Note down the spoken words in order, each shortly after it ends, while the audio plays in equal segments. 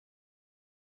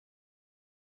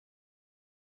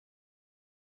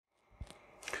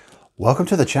Welcome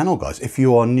to the channel, guys. If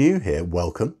you are new here,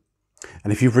 welcome.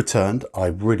 And if you've returned, I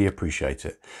really appreciate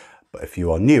it. But if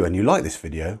you are new and you like this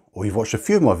video, or you've watched a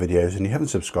few of my videos and you haven't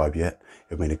subscribed yet,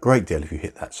 it would mean a great deal if you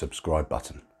hit that subscribe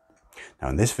button. Now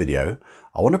in this video,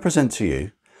 I want to present to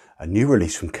you a new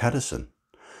release from Cadisen.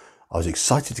 I was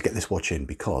excited to get this watch in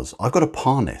because I've got a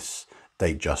Parnis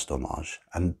Datejust homage,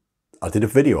 and I did a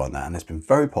video on that and it's been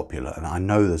very popular, and I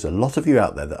know there's a lot of you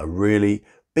out there that are really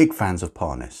big fans of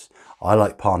Parnis. I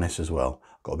like Parnis as well.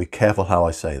 I've got to be careful how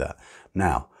I say that.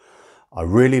 Now, I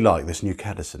really like this new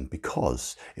Cadisen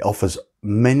because it offers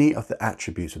many of the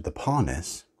attributes of the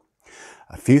Parnis,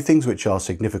 a few things which are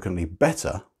significantly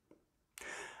better,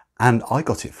 and I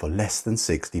got it for less than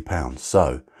 £60.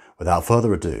 So, without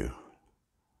further ado,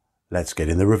 let's get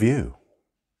in the review.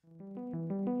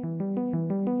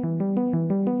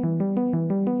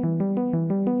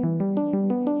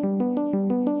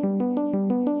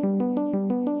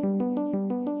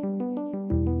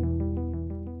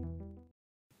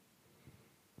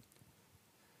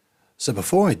 So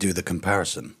before I do the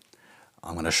comparison,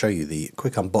 I'm going to show you the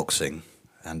quick unboxing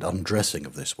and undressing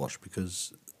of this watch,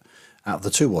 because out of the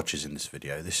two watches in this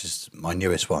video, this is my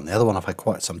newest one. The other one I've had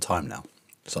quite some time now,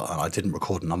 so I didn't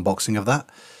record an unboxing of that.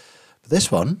 But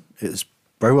this one is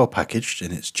very well packaged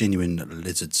in its genuine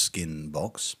lizard skin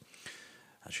box.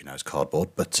 As you know, it's cardboard,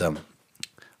 but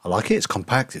I like it. It's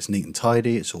compact, it's neat and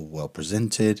tidy, it's all well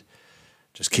presented.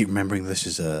 Just keep remembering this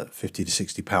is a £50 to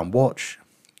 £60 watch.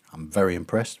 I'm very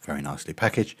impressed, very nicely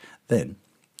packaged. Then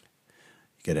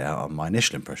you get it out, and my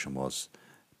initial impression was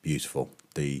beautiful.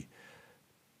 The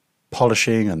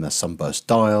polishing and the sunburst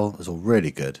dial is all really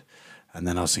good. And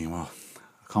then I was thinking, well,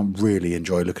 I can't really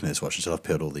enjoy looking at this watch until I've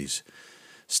peeled all these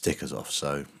stickers off.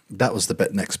 So that was the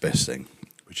next best thing,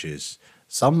 which is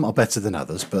some are better than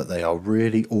others, but they are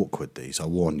really awkward, these. I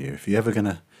warn you, if you're ever going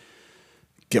to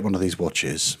get one of these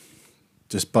watches,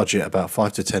 just budget about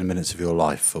 5 to 10 minutes of your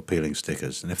life for peeling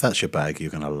stickers, and if that's your bag,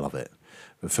 you're going to love it.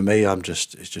 But for me, it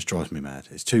just drives me mad.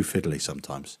 It's too fiddly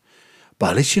sometimes.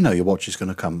 But at least you know your watch is going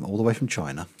to come all the way from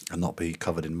China and not be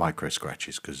covered in micro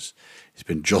scratches because it's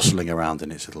been jostling around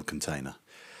in its little container.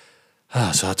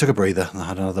 So I took a breather and I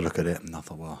had another look at it, and I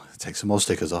thought, well, take some more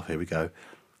stickers off. Here we go.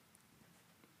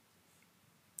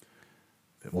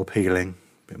 A bit more peeling,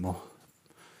 a bit more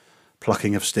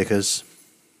plucking of stickers.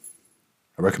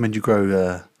 I recommend you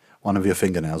grow one of your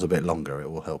fingernails a bit longer. It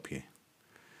will help you.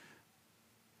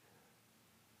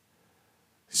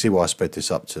 See why I sped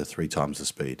this up to 3 times the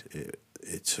speed?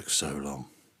 It took so long.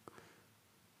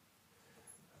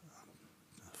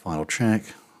 Final check.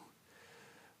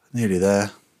 Nearly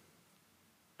there.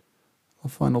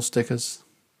 Final stickers.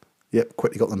 Yep,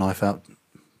 quickly got the knife out.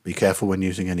 Be careful when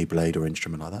using any blade or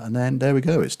instrument like that. And then there we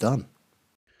go, it's done.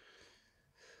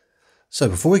 So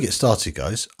before we get started,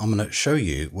 guys, I'm going to show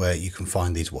you where you can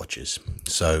find these watches.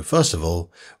 So first of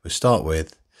all, we'll start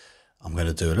with, I'm going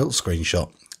to do a little screenshot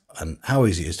and how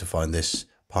easy it is to find this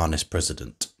Parnis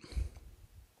President.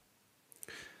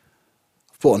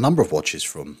 I've bought a number of watches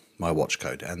from My Watch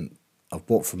Code, and I've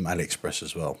bought from AliExpress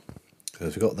as well.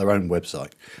 Because they've got their own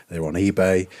website. They're on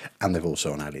eBay and they're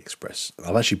also on AliExpress.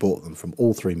 I've actually bought them from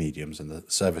all 3 mediums, and the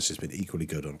service has been equally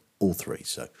good on all 3.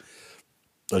 So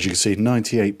as you can see,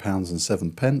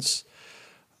 £98.07.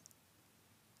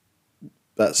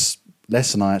 That's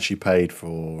less than I actually paid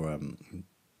for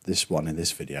this one in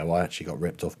this video. I actually got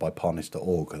ripped off by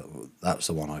Parnis.org. That's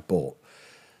the one I bought.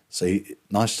 So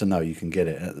nice to know you can get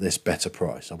it at this better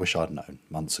price. I wish I'd known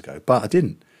months ago, but I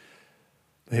didn't.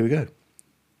 But here we go.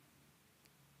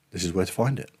 This is where to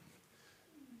find it.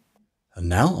 And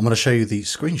now I'm going to show you the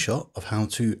screenshot of how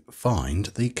to find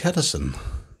the Cadisen.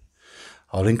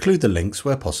 I'll include the links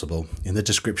where possible in the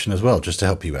description as well, just to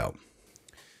help you out.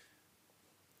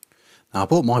 Now, I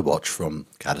bought my watch from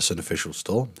Cadisen official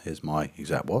store. Here's my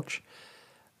exact watch.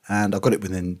 And I got it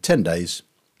within 10 days.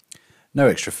 No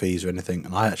extra fees or anything.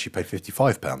 And I actually paid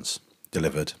 £55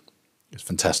 delivered. It's a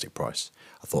fantastic price.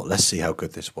 I thought, let's see how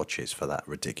good this watch is for that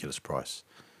ridiculous price.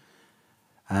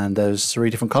 And there's 3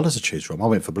 different colours to choose from. I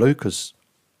went for blue because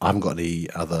I haven't got any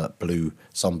other blue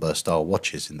sunburst style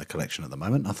watches in the collection at the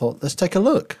moment. I thought, let's take a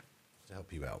look to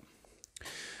help you out.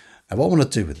 Now, what I want to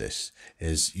do with this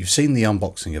is, you've seen the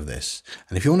unboxing of this,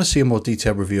 and if you want to see a more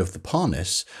detailed review of the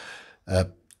Parnis,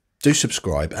 do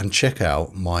subscribe and check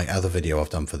out my other video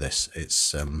I've done for this.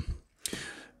 It's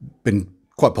been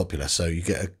quite popular, so you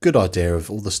get a good idea of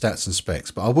all the stats and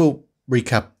specs, but I will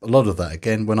recap a lot of that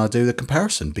again when I do the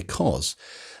comparison, because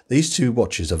these two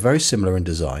watches are very similar in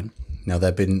design. Now,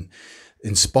 they've been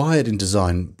inspired in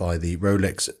design by the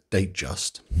Rolex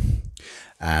Datejust,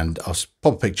 and I'll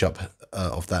pop a picture up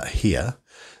of that here,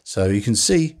 so you can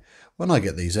see when I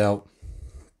get these out,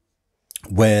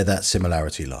 where that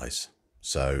similarity lies.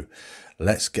 So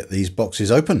let's get these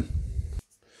boxes open.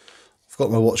 I've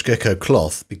got my Watch Gecko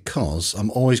cloth because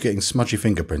I'm always getting smudgy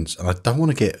fingerprints and I don't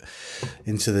want to get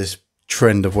into this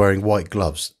trend of wearing white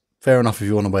gloves. Fair enough if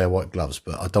you want to wear white gloves,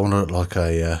 but I don't want to look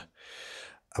like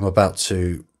I'm about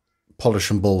to polish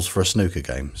some balls for a snooker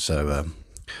game. So, well,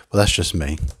 that's just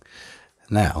me.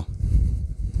 Now,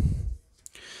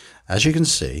 as you can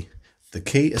see, the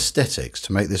key aesthetics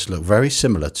to make this look very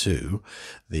similar to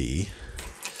the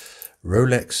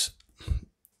Rolex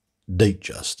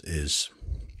Datejust is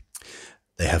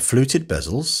they have fluted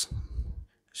bezels.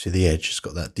 See the edge has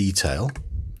got that detail.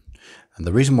 And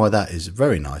the reason why that is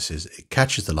very nice is it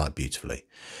catches the light beautifully.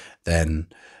 Then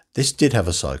this did have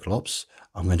a Cyclops.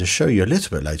 I'm going to show you a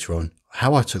little bit later on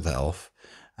how I took that off.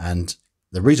 And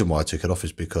the reason why I took it off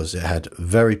is because it had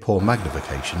very poor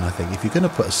magnification. I think if you're going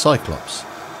to put a Cyclops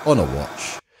on a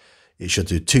watch, it should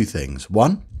do two things.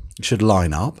 One, it should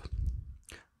line up.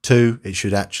 Two, it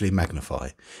should actually magnify.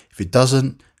 If it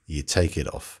doesn't, you take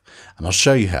it off. And I'll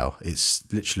show you how. It's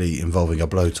literally involving a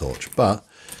blowtorch. But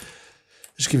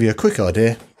just give you a quick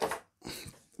idea.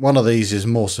 One of these is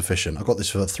more sufficient. I got this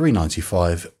for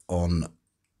 $3.95 on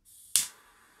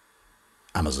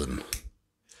Amazon.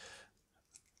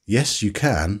 Yes, you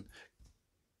can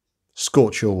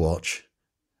scorch your watch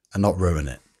and not ruin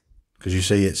it, because you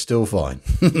see it's still fine.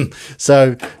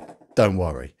 So don't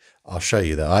worry. I'll show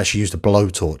you that. I actually used a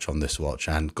blowtorch on this watch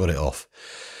and got it off.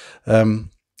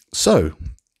 So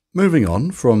moving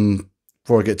on from,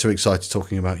 before I get too excited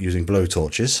talking about using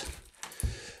blowtorches,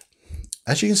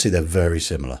 as you can see, they're very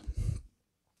similar.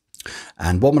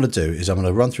 And what I'm going to do is I'm going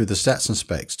to run through the stats and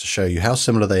specs to show you how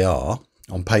similar they are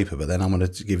on paper, but then I'm going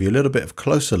to give you a little bit of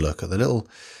closer look at the little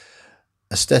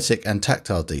aesthetic and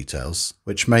tactile details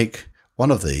which make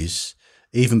one of these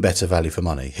even better value for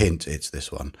money. Hint, it's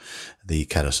this one, the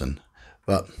Cadisen.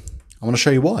 But I want to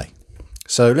show you why.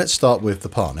 So let's start with the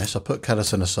Parnis. I'll put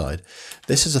Cadisen aside.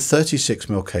 This is a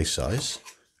 36mm case size.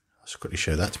 Let's quickly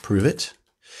show that to prove it.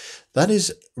 That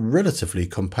is relatively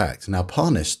compact. Now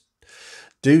Parnis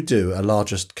do a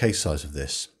larger case size of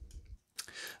this,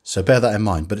 so bear that in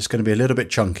mind, but it's going to be a little bit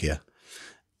chunkier.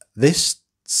 This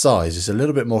size is a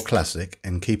little bit more classic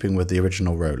in keeping with the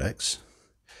original Rolex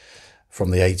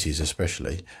from the 80s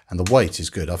especially, and the weight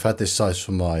is good. I've had this size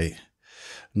for my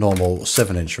normal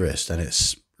 7-inch wrist and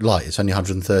it's light. It's only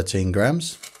 113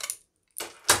 grams.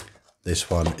 This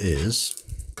one is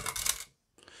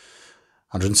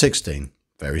 116.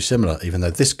 Very similar, even though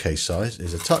this case size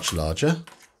is a touch larger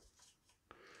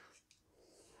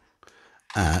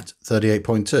at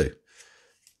 38.2.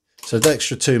 So the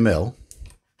extra 2mm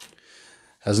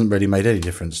hasn't really made any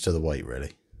difference to the weight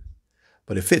really,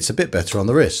 but it fits a bit better on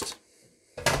the wrist.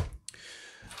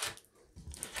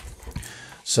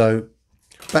 So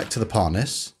back to the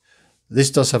Parnis.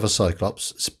 This does have a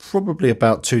Cyclops. It's probably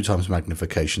about 2 times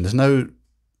magnification. There's no,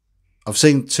 I've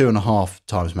seen 2.5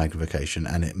 times magnification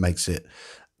and it makes it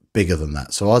bigger than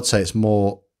that. So I'd say it's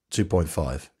more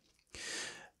 2.5.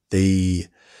 The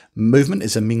movement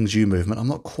is a Mingzhu movement. I'm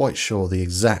not quite sure the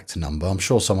exact number. I'm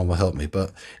sure someone will help me,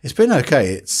 but it's been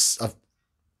okay. I've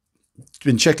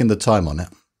been checking the time on it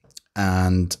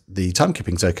and the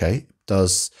timekeeping's okay. It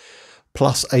does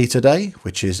 +8 a day,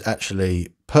 which is actually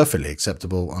perfectly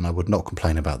acceptable and I would not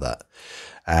complain about that.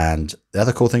 And the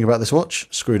other cool thing about this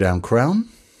watch, screw down crown,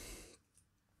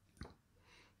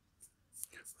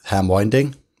 hand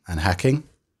winding and hacking.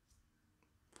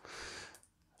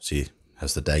 See,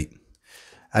 has the date.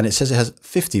 And it says it has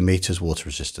 50 meters water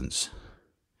resistance,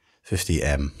 50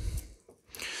 M.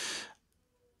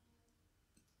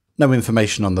 No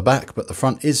information on the back, but the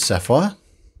front is sapphire.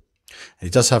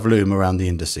 It does have lume around the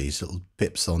indices, little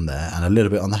pips on there, and a little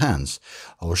bit on the hands.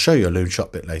 I will show you a lume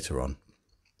shot bit later on.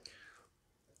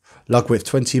 Lug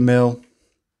width 20mm,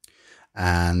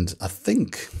 and I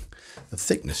think the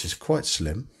thickness is quite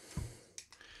slim.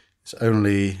 It's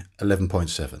only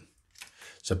 11.7.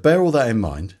 So bear all that in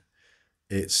mind.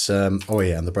 It's, oh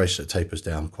yeah, and the bracelet tapers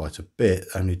down quite a bit,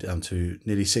 only down to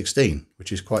nearly 16,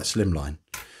 which is quite slimline.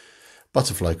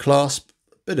 Butterfly clasp,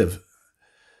 a bit of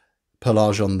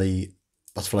perlage on the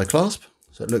butterfly clasp,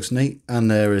 so it looks neat, and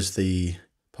there is the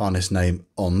Parnis name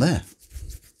on there.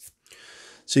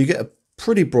 So you get a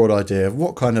pretty broad idea of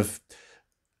what kind of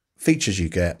features you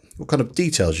get, what kind of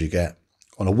details you get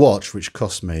on a watch which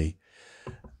cost me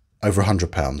over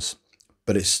 £100,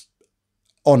 but it's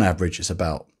on average it's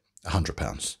about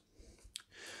 £100.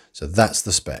 So that's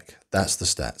the spec, that's the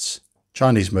stats.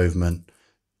 Chinese movement,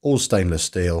 all stainless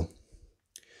steel,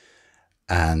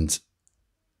 and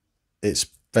it's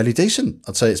fairly decent.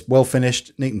 I'd say it's well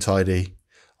finished, neat and tidy.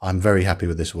 I'm very happy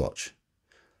with this watch.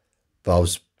 But I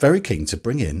was very keen to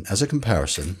bring in, as a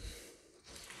comparison,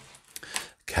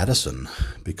 Cadisen,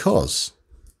 because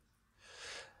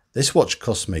this watch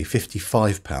cost me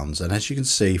 £55, and as you can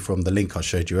see from the link I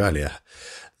showed you earlier,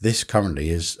 this currently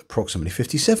is approximately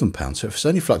 £57, so it's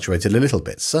only fluctuated a little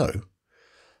bit, so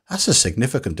that's a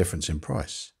significant difference in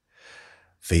price.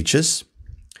 Features,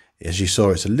 as you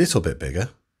saw, it's a little bit bigger,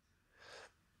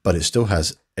 but it still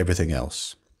has everything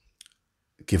else,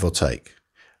 give or take.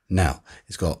 Now,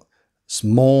 it's got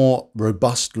more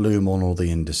robust loom on all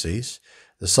the indices.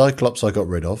 The Cyclops I got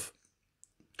rid of.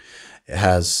 It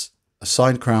has a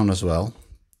side crown as well.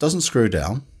 Doesn't screw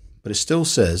down, but it still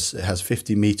says it has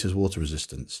 50 meters water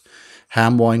resistance.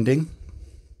 Hand winding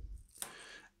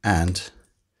and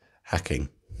hacking.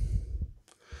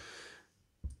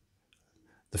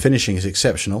 The finishing is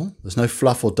exceptional. There's no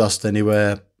fluff or dust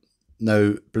anywhere,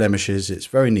 no blemishes. It's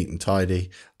very neat and tidy.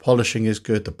 Polishing is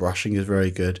good. The brushing is very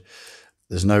good.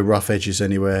 There's no rough edges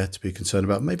anywhere to be concerned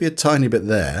about. Maybe a tiny bit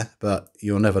there, but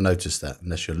you'll never notice that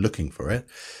unless you're looking for it.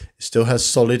 It still has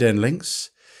solid end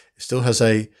links. It still has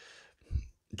a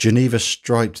Geneva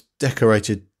striped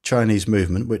decorated Chinese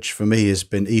movement, which for me has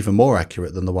been even more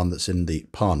accurate than the one that's in the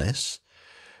Parnis.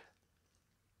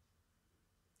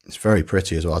 It's very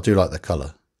pretty as well. I do like the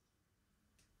colour.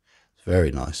 It's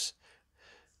very nice.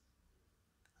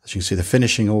 As you can see, the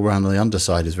finishing all around on the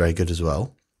underside is very good as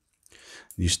well.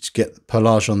 You get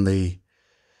perlage on the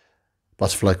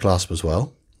butterfly clasp as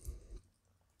well.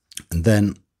 And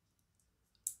then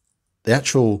the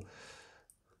actual,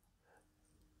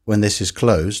 when this is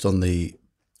closed on the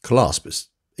clasp, it's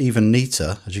even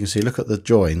neater. As you can see, look at the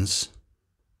joins,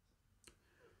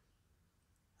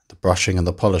 the brushing and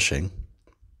the polishing.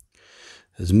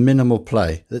 There's minimal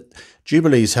play.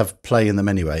 Jubilees have play in them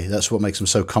anyway. That's what makes them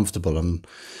so comfortable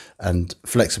and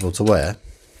flexible to wear.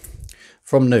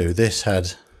 From new, this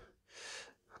had,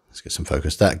 let's get some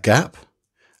focus, that gap,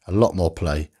 a lot more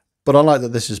play. But I like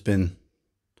that this has been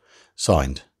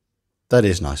signed. That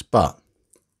is nice, but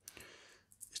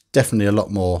it's definitely a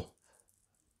lot more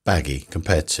baggy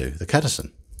compared to the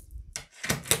Cadisen.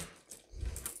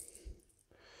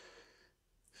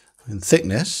 In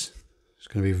thickness, it's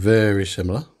going to be very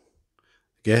similar.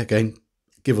 Yeah, again,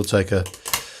 give or take a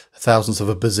thousandth of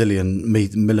a bazillion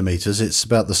millimeters, it's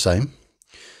about the same.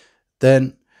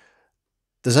 Then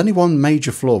there's only one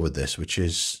major flaw with this, which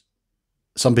is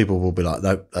some people will be like,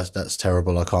 no, that's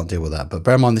terrible, I can't deal with that. But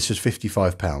bear in mind, this is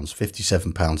 £55,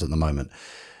 £57 at the moment.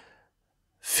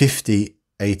 50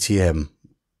 ATM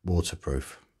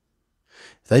waterproof.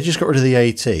 If they just got rid of the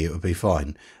AT, it would be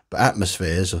fine. But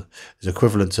atmospheres is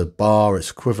equivalent to bar,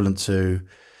 it's equivalent to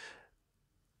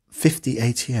 50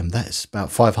 ATM. That's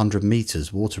about 500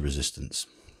 meters water resistance.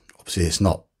 Obviously, it's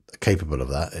not capable of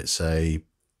that. It's a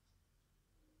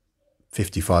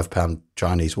 £55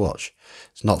 Chinese watch.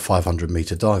 It's not 500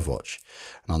 meter dive watch.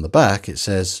 And on the back it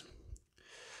says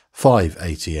 5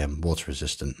 ATM water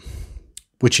resistant,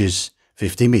 which is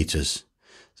 50 meters.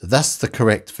 So that's the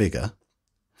correct figure.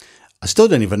 I still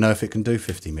don't even know if it can do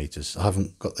 50 meters. I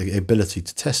haven't got the ability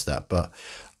to test that, but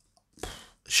it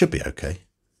should be okay.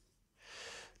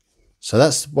 So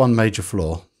that's one major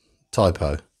flaw,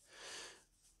 typo.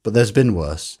 But there's been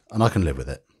worse, and I can live with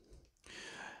it.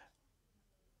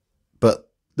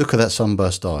 But look at that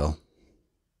sunburst dial.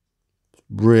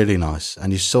 Really nice.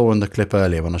 And you saw in the clip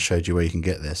earlier when I showed you where you can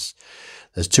get this.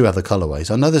 There's two other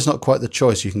colorways. I know there's not quite the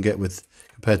choice you can get with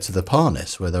compared to the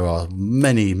Parnis, where there are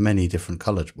many, many different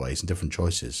colorways and different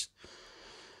choices.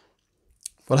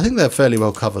 But I think they're fairly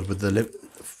well covered with the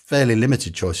fairly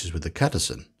limited choices with the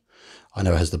Cadisen. I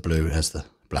know it has the blue, it has the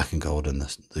black and gold and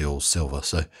the all silver.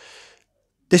 So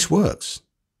this works.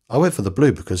 I went for the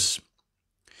blue because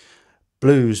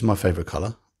blue's my favourite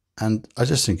colour, and I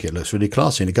just think it looks really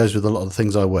classy and it goes with a lot of the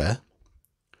things I wear.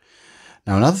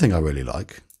 Now, another thing I really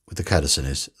like with the Cadisen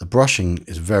is the brushing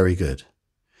is very good.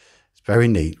 It's very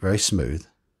neat, very smooth.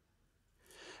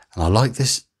 And I like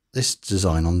this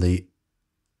design on the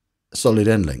solid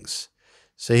end links.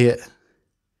 See it?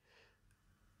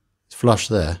 It's flush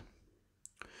there.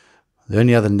 The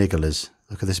only other niggle is,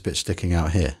 look at this bit sticking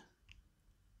out here.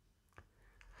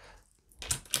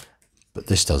 But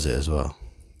this does it as well.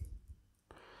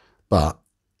 But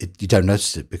you don't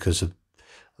notice it because of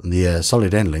the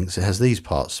solid end links. It has these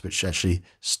parts which actually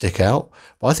stick out.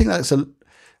 But I think that's a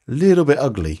little bit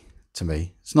ugly to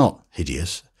me. It's not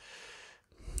hideous.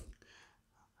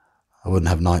 I wouldn't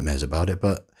have nightmares about it.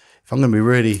 But if I'm going to be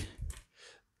really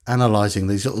analysing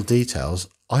these little details,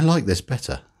 I like this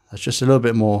better. That's just a little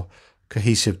bit more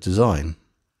cohesive design.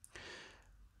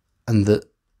 And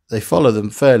that they follow them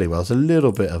fairly well. There's a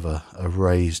little bit of a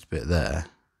raised bit there.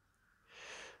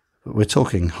 But we're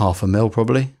talking 1/2 mil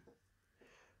probably.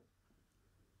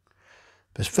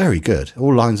 But it's very good. It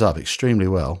all lines up extremely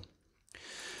well.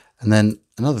 And then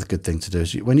another good thing to do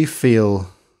is when you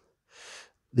feel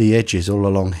the edges all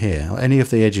along here, or any of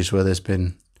the edges where there's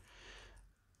been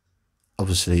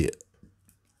obviously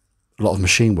a lot of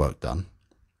machine work done,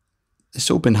 it's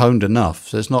all been honed enough,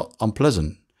 so it's not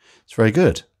unpleasant. It's very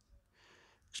good.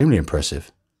 Extremely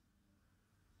impressive.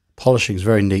 Polishing is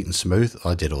very neat and smooth.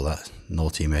 I did all that.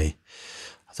 Naughty me.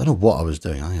 I don't know what I was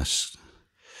doing.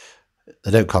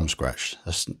 They don't come scratched.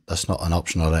 That's not an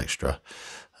optional extra.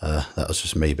 That was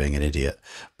just me being an idiot.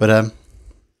 But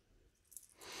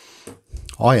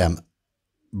I am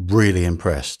really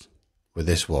impressed with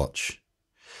this watch.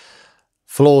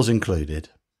 Flaws included.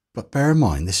 But bear in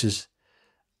mind, this is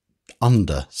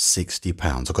under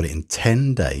 £60. I got it in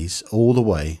 10 days, all the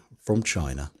way from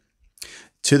China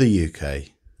to the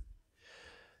UK.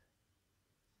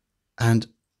 And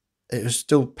it was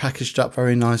still packaged up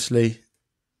very nicely.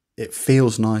 It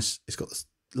feels nice. It's got this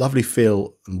lovely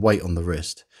feel and weight on the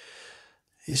wrist.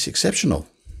 It's exceptional.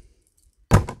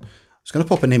 I was going to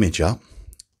pop an image up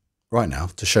right now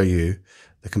to show you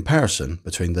the comparison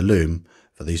between the lume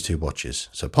for these two watches.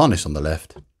 So Parnis on the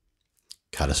left,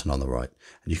 Cadisen on the right.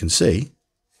 And you can see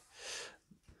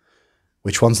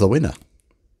which one's the winner.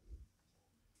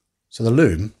 So the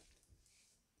lume,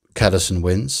 Cadisen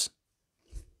wins.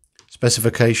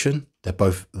 Specification, they're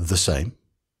both the same.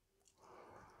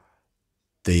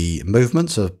 The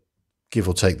movements are give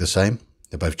or take the same.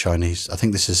 They're both Chinese. I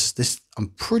think I'm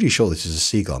pretty sure this is a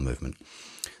seagull movement.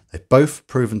 They've both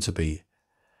proven to be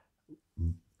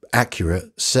accurate,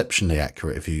 exceptionally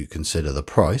accurate if you consider the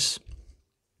price.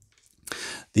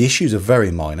 The issues are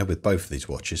very minor with both of these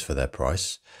watches for their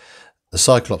price. The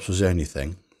Cyclops was the only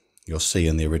thing. You'll see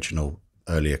in the original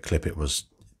earlier clip it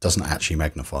doesn't actually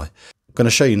magnify. I'm going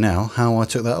to show you now how I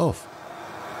took that off.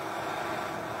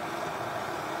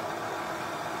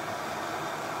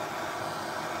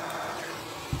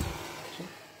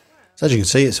 So as you can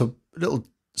see, it's a little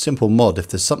simple mod. If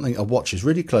there's a watch is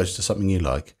really close to something you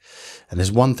like, and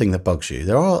there's one thing that bugs you,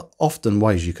 there are often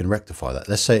ways you can rectify that.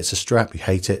 Let's say it's a strap, you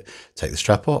hate it, take the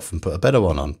strap off and put a better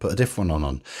one on, put a different one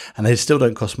on, and they still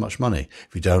don't cost much money.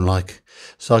 If you don't like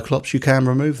Cyclops, you can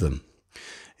remove them.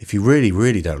 If you really,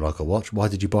 really don't like a watch, why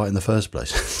did you buy it in the first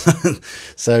place?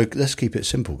 So let's keep it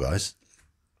simple, guys.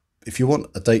 If you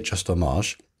want a Datejust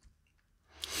homage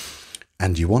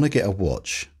and you want to get a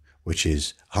watch which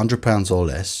is £100 or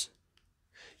less,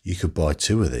 you could buy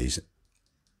two of these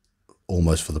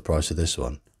almost for the price of this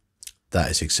one.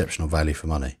 That is exceptional value for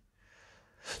money.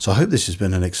 So I hope this has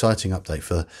been an exciting update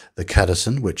for the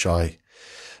Cadisen, which I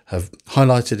have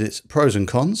highlighted its pros and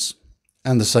cons,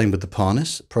 and the same with the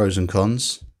Parnis, pros and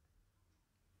cons.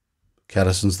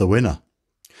 Cadisen's the winner.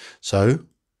 So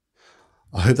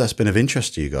I hope that's been of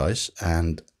interest to you guys,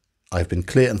 and I've been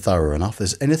clear and thorough enough. If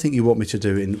there's anything you want me to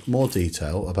do in more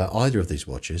detail about either of these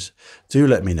watches, do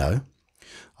let me know.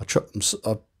 I've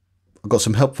got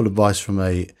some helpful advice from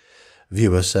a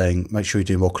viewer saying, make sure you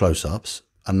do more close-ups.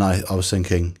 And I was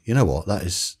thinking, you know what, I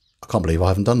can't believe I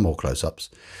haven't done more close-ups.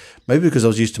 Maybe because I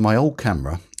was used to my old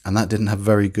camera and that didn't have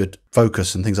very good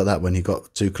focus and things like that when you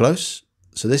got too close.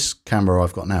 So this camera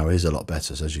I've got now is a lot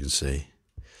better, so as you can see.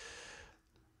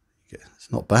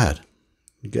 It's not bad.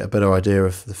 You get a better idea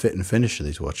of the fit and finish of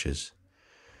these watches.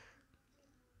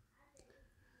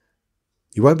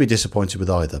 You won't be disappointed with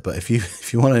either, but if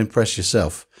you want to impress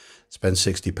yourself, spend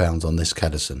 £60 on this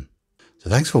Cadisen. So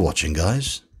thanks for watching,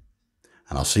 guys,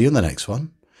 and I'll see you in the next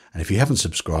one. And if you haven't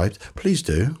subscribed, please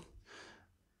do.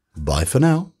 Bye for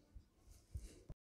now.